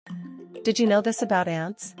Did you know this about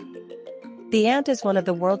ants? The ant is one of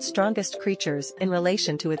the world's strongest creatures in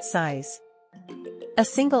relation to its size. A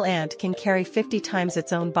single ant can carry 50 times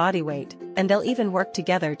its own body weight, and they'll even work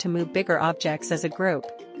together to move bigger objects as a group.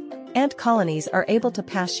 Ant colonies are able to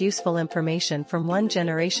pass useful information from one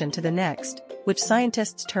generation to the next, which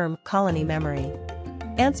scientists term colony memory.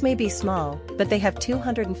 Ants may be small, but they have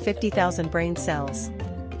 250,000 brain cells.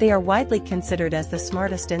 They are widely considered as the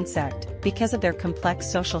smartest insect because of their complex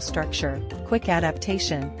social structure, quick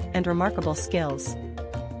adaptation, and remarkable skills.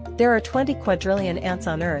 There are 20 quadrillion ants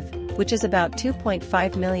on Earth, which is about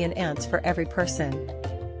 2.5 million ants for every person.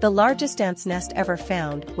 The largest ant's nest ever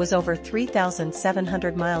found was over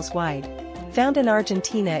 3,700 miles wide. Found in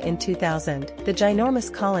Argentina in 2000, the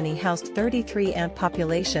ginormous colony housed 33 ant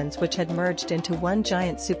populations which had merged into one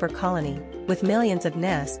giant super colony, with millions of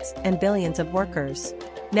nests and billions of workers.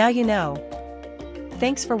 Now you know.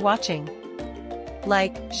 Thanks for watching.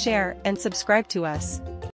 Like, share, and subscribe to us.